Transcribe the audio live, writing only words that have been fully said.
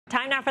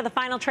Time now for the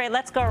final trade.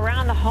 Let's go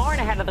around the horn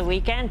ahead of the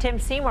weekend. Tim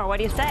Seymour, what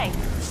do you say?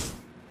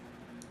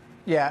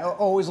 Yeah,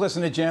 always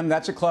listen to Jim.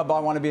 That's a club I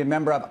want to be a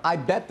member of. I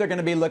bet they're going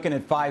to be looking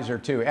at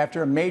Pfizer, too.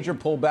 After a major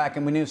pullback,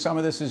 and we knew some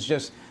of this is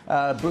just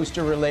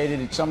booster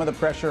related, some of the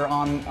pressure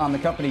on the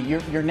company,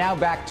 you're now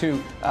back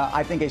to,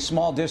 I think, a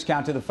small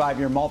discount to the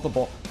 5-year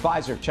multiple.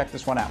 Pfizer, check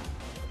this one out.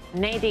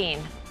 Nadine.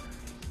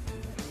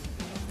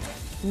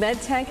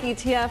 MedTech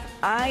ETF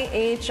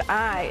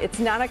IHI. It's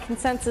not a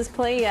consensus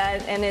play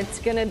yet, and it's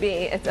going to be.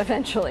 It's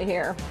eventually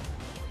here.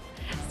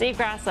 Steve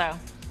Grasso.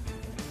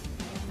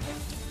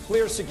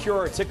 Clear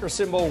Secure, ticker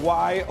symbol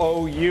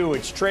YOU.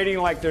 It's trading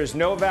like there's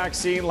no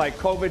vaccine, like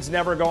COVID's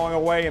never going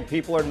away, and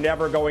people are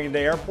never going into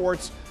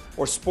airports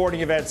or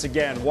sporting events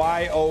again.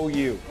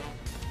 YOU.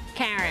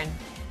 Karen.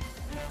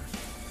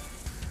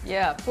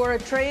 Yeah, for a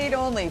trade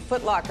only,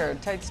 Foot Locker,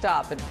 tight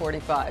stop at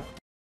 45.